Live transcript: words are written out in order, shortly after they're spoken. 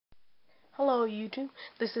Hello YouTube,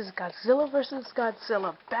 this is Godzilla vs.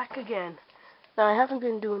 Godzilla back again. Now I haven't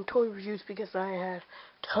been doing toy reviews because I had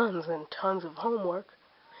tons and tons of homework.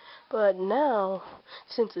 But now,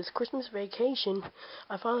 since it's Christmas vacation,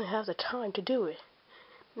 I finally have the time to do it.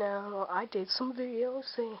 Now I did some videos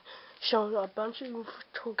showing a bunch of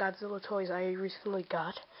Godzilla toys I recently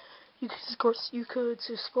got. You could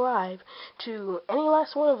subscribe to any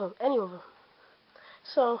last one of them, any of them.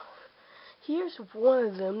 So here's one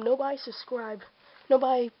of them. Nobody subscribed.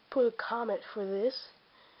 Nobody put a comment for this.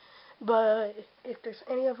 But if there's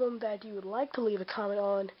any of them that you would like to leave a comment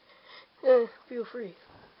on, feel free.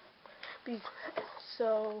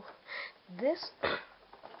 So this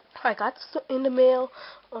I got in the mail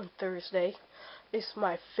on Thursday. It's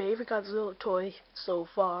my favorite Godzilla toy so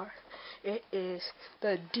far. It is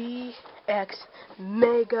the DX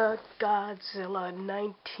Mechagodzilla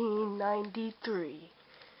 1993.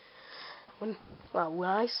 When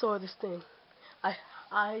I saw this thing,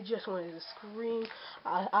 I just wanted to scream.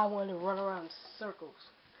 I wanted to run around in circles.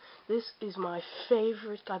 This is my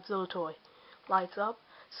favorite Godzilla toy. Lights up,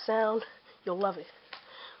 sound, you'll love it.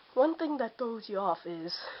 One thing that throws you off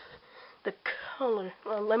is the color.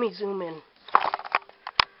 Let me zoom in.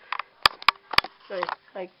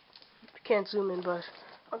 I can't zoom in, but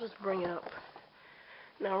I'll just bring it up.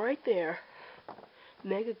 Now right there,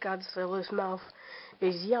 Mechagodzilla's mouth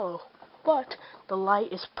is yellow, but the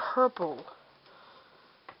light is purple.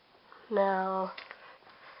 Now,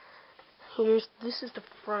 this is the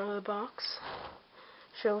front of the box.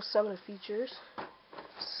 Shows some of the features.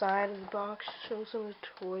 Side of the box shows some of the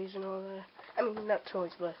toys and all that. I mean, not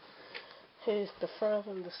toys, but here's the front of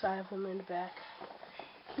them, the side of them, and the back.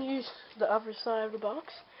 Here's the other side of the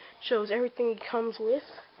box. Shows everything it comes with,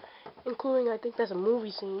 including, I think that's a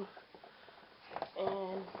movie scene.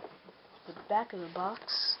 And the back of the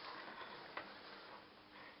box.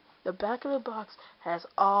 The back of the box has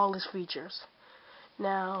all its features.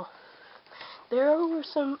 Now, there were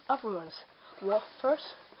some other ones. Well,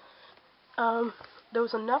 first, there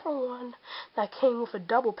was another one that came with a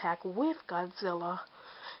double pack with Godzilla,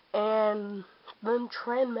 and then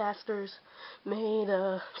Trendmasters made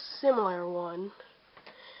a similar one.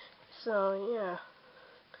 So yeah,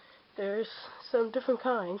 there's some different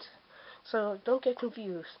kinds, so don't get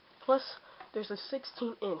confused. Plus, there's a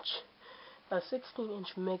 16-inch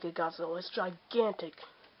Mechagodzilla. It's gigantic,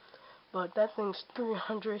 but that thing's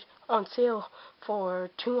 $300 on sale for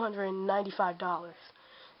 $295.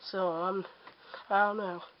 So I don't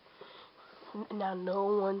know. Now no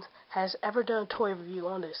one has ever done a toy review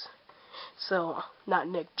on this. So not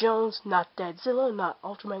Nick Jones, not Godzilla, not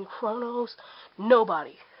Ultraman Chronos,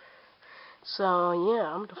 nobody. So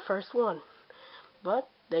yeah, I'm the first one. But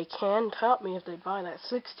they can top me if they buy that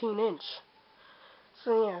 16-inch.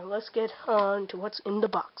 So yeah, let's get on to what's in the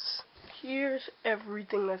box. Here's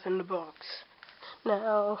everything that's in the box.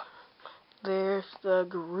 Now, there's the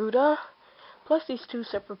Garuda, plus these two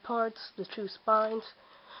separate parts, the two spines.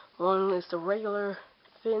 One is the regular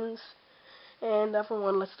fins, and the other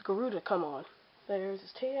one lets the Garuda come on. There's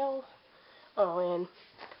his tail. Oh, and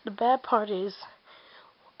the bad part is,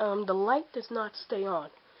 the light does not stay on.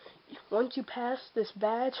 Once you pass this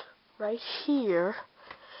badge right here,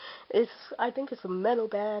 I think it's a metal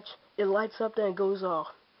badge. It lights up, then it goes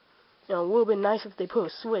off. You know, it would have been nice if they put a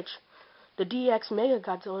switch. The DX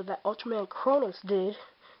Mechagodzilla that Ultraman Chronos did,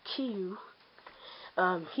 Q,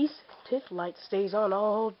 his light stays on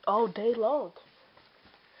all day long.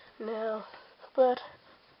 Now, but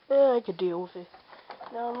I could deal with it.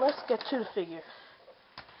 Now let's get to the figure.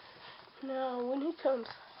 Now when he comes,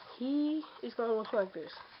 he is gonna look like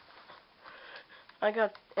this. I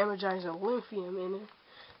got Energizer Lithium in it,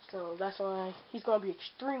 so that's why he's gonna be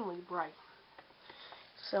extremely bright.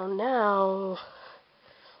 So now,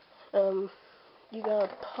 you gotta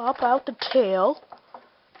pop out the tail.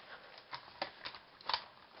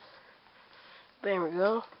 There we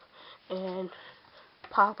go. And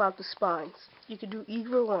pop out the spines. You can do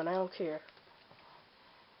either one, I don't care.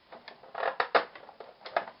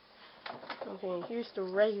 Okay, here's the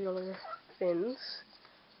regular fins.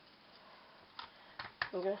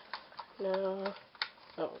 Okay, now,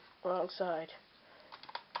 oh, wrong side.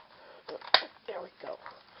 There we go.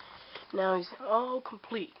 Now he's all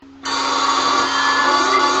complete.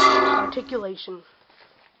 Articulation.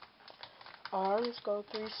 Arms go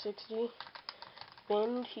 360.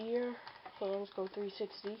 Bend here. Hands go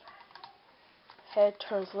 360. Head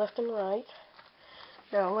turns left and right.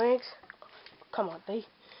 Now legs. Come on, they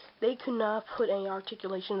could not put any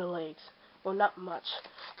articulation in the legs. Well, not much.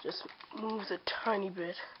 Just moves a tiny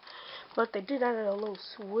bit. But they did add a little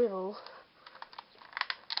swivel.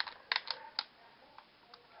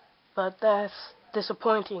 but that's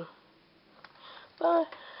disappointing. But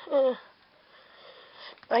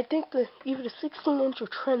I think either the 16-inch or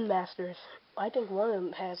Trendmasters, I think one of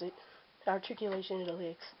them has it. Articulation of the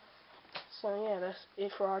legs. So yeah, that's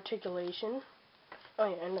it for articulation. Oh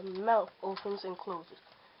yeah, and the mouth opens and closes.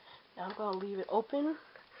 Now I'm gonna leave it open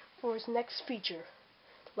for its next feature.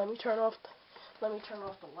 Let me turn off the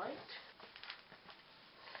light.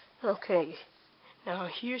 Okay. Now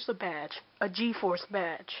here's the badge, a G-Force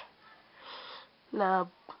badge.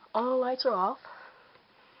 Now all the lights are off.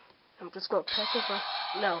 I'm just gonna press it.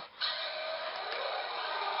 No.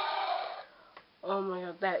 Oh my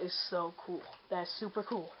god, that is so cool. That's super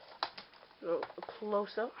cool. A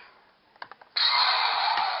close up.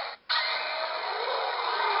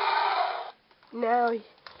 Now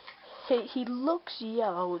he looks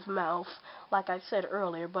yellow, his mouth, like I said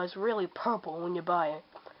earlier, but it's really purple when you buy it.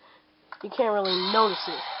 You can't really notice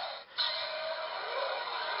it.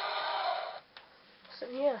 So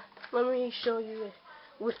yeah, let me show you it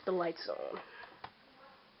with the lights on.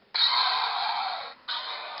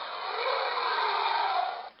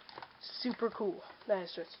 Super cool. That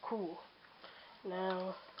is just cool.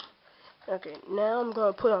 Now, okay, now I'm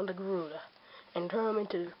gonna put on the Garuda and turn him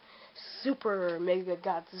into Super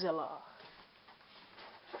Mechagodzilla.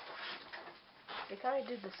 They kind of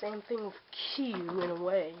did the same thing with Q in a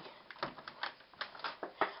way.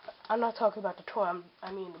 I'm not talking about the toy,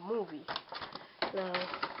 I mean the movie. Now,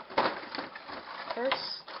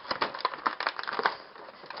 first,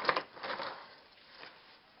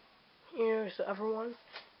 here's the other one.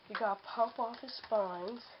 You gotta pop off his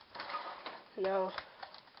spines. Now,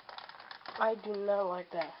 I do not like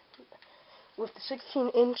that. With the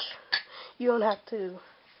 16-inch, you don't have to.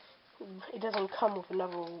 It doesn't come with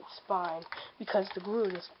another spine because the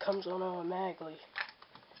glue just comes on automatically.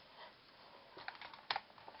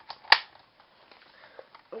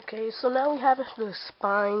 Okay, so now we have the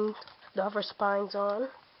other spines on.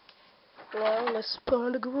 Now let's put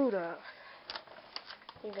on the Garuda.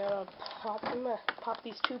 You gotta pop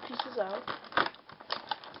these two pieces out.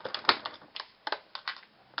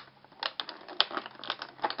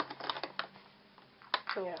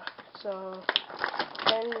 Yeah, so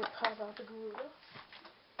then you pop out the Garuda.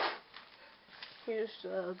 Here's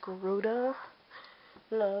the Garuda.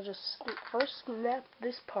 No, just first snap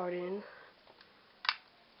this part in.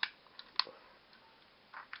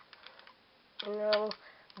 And now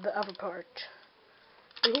the other part.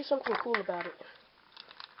 And here's something cool about it.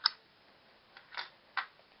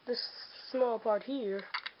 This small part here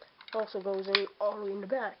also goes in all the way in the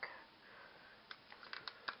back.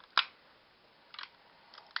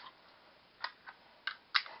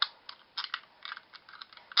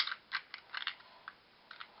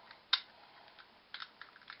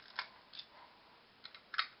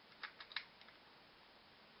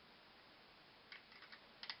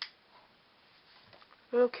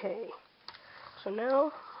 Okay, so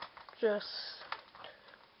now just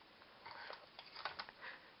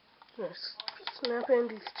snap in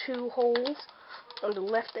these two holes on the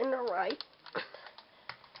left and the right,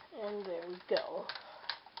 and there we go.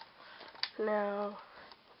 Now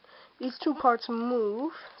these two parts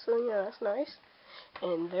move, so yeah, that's nice.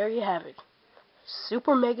 And there you have it,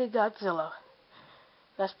 Super Mechagodzilla.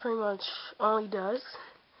 That's pretty much all he does,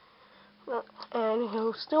 and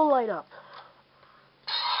he'll still light up.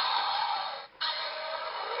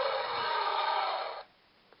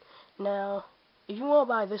 Now, if you want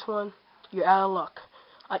to buy this one, you're out of luck.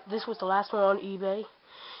 This was the last one on eBay,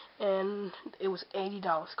 and it was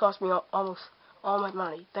 $80. Cost me almost all my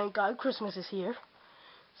money. Thank God Christmas is here.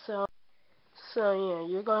 So yeah,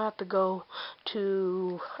 you're gonna have to go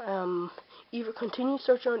to either continue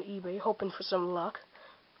searching on eBay, hoping for some luck,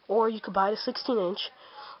 or you could buy the 16-inch,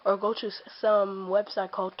 or go to some website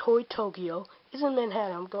called Toy Tokyo. It's in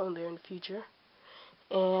Manhattan. I'm going there in the future.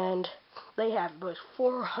 And they have it, but it's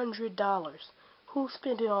 $400. Who's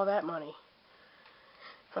spending all that money?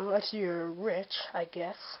 Unless you're rich, I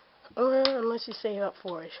guess, or unless you save up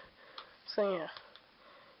for it. So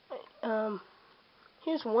yeah,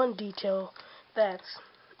 here's one detail that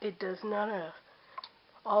it does not have.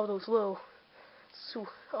 All those little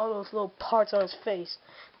parts on his face.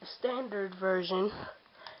 The standard version,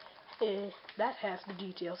 that has the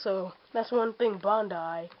detail. So that's one thing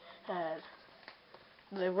Bandai has.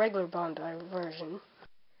 The regular Bandai version.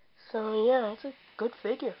 So yeah, it's a good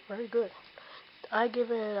figure, very good. I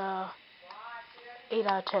give it 8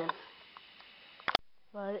 out of 10.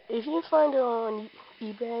 But if you find it on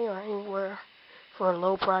eBay or anywhere for a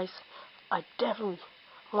low price, I definitely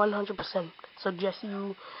 100% suggest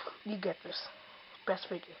you get this best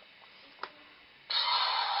figure.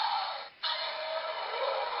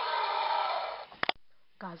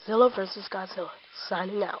 Godzilla vs. Godzilla,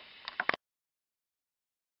 signing out.